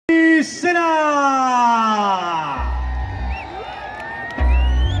सिन्हा।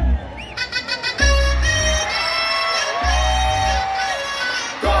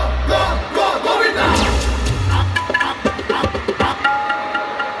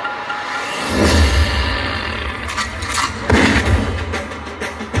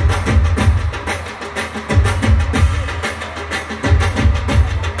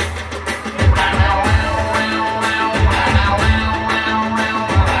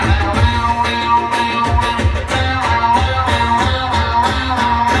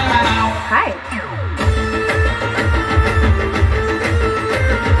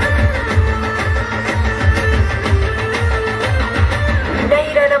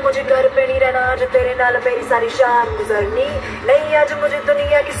 तेरे नाल मेरी सारी शाम गुजरनी नहीं, आज मुझे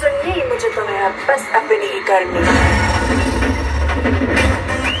दुनिया की सुननी, मुझे तुम्हें अब बस अपनी ही करनी।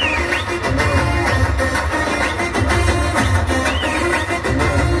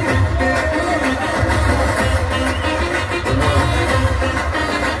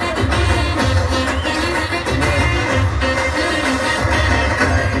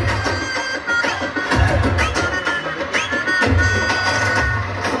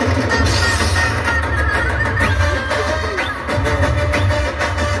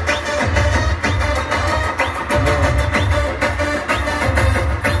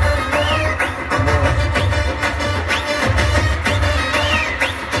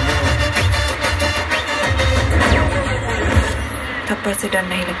 थप्पड़ से डर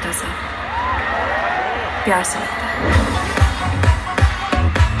नहीं लगता सर, प्यार से लगता है।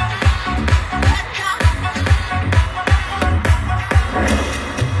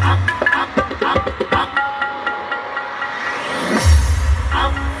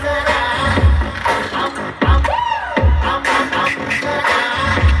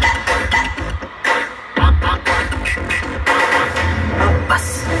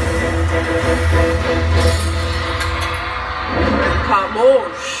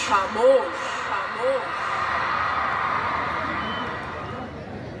 खामोश खामोश खामोश।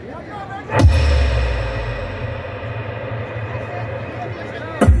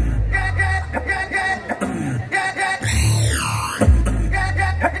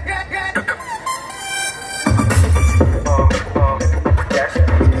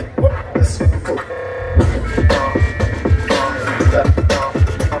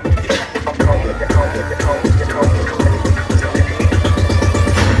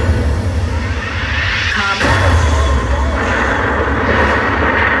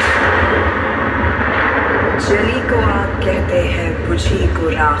 जली को आग कहते हैं, बुझी को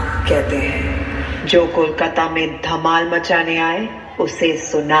राख कहते हैं। जो कोलकाता में धमाल मचाने आए उसे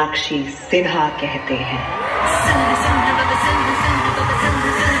सोनाक्षी सिन्हा कहते हैं।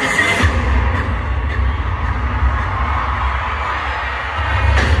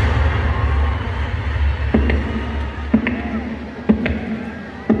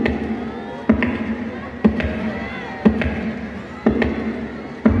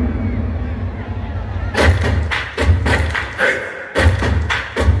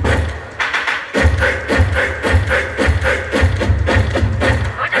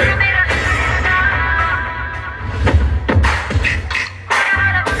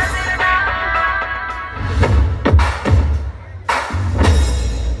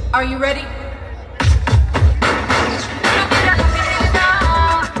 Are you ready?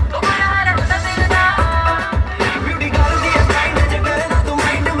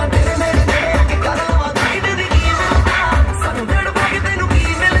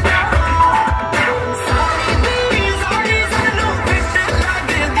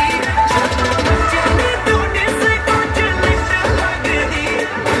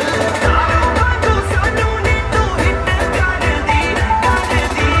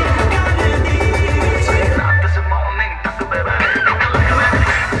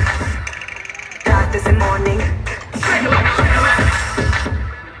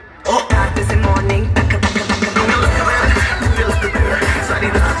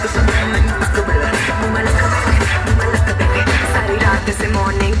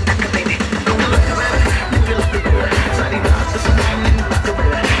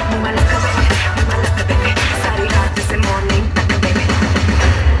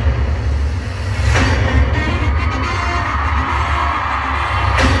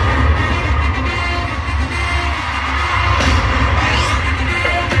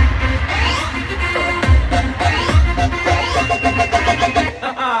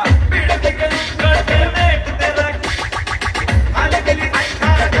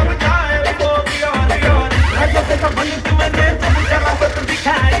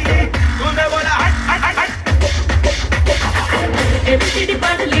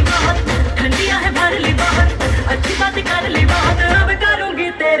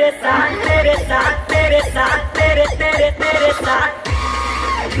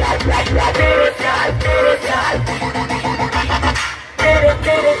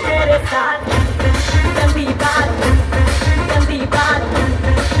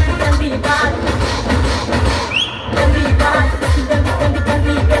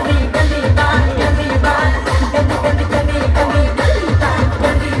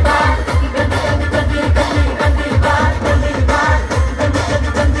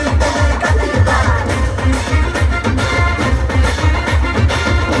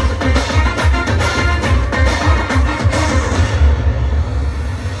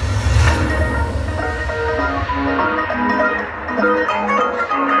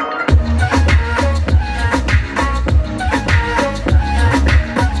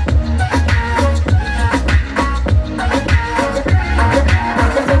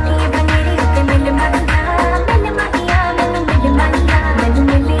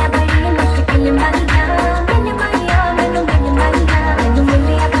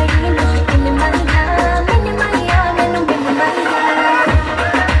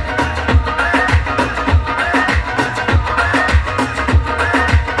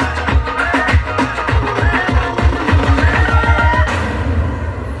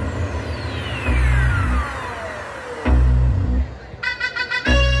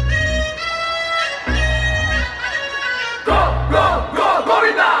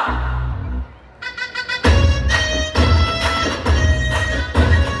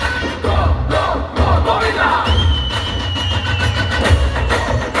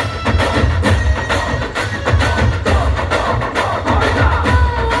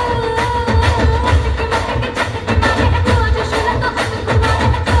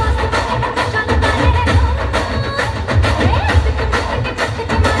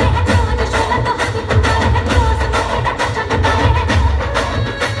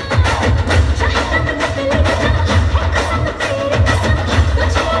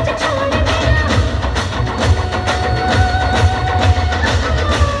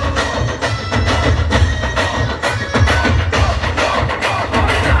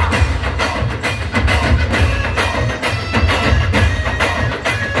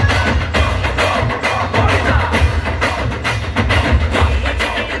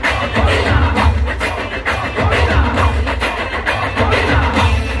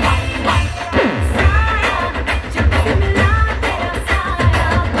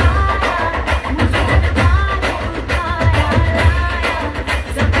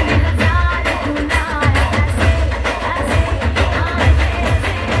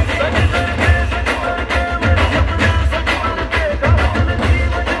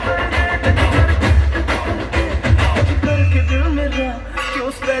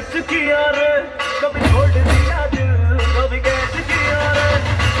 कैच किया रे, कभी छोड़ दिया दिल, कभी कैच किया रे,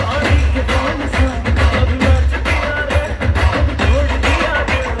 पानी के पानी सा कभी मैच किया रे, कभी छोड़ दिया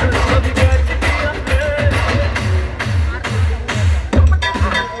दिल, कभी कैच किया रे।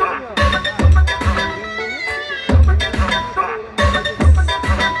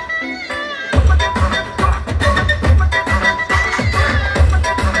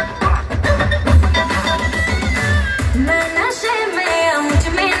 मैं नशे में, मुझ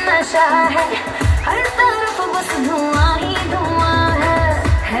में नशा है, हर तरफ बस धुआं ही धुआं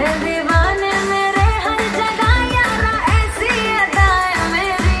है दीवाने मेरे हर जगह यारा, ऐसी अदाएं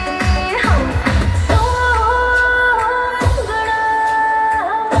मेरी हम तो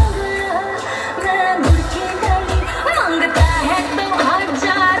मैं मुर्गी गली मांगता है तो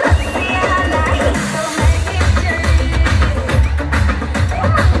हजार रसिया, नहीं तो मैं ये चली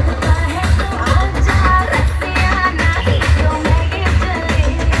मांगता है तो हजार रसिया, नहीं तो मैं ये चली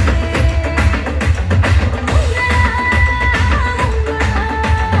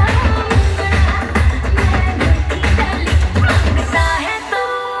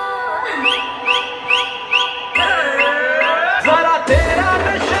जरा तेरा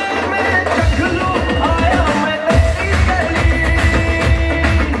नशे में चख लूं, आया मैं तेरी गली,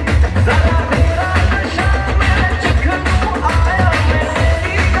 जरा तेरा नशा में चख लूं, आया मैं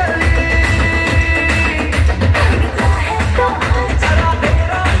तेरी गली, जरा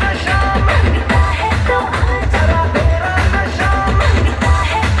तेरा नशा में, जरा तेरा नशा में।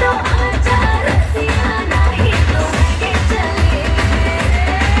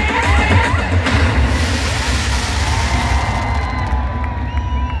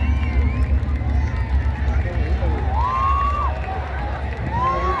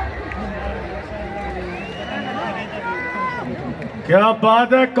 क्या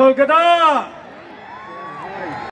बात है कोलकाता।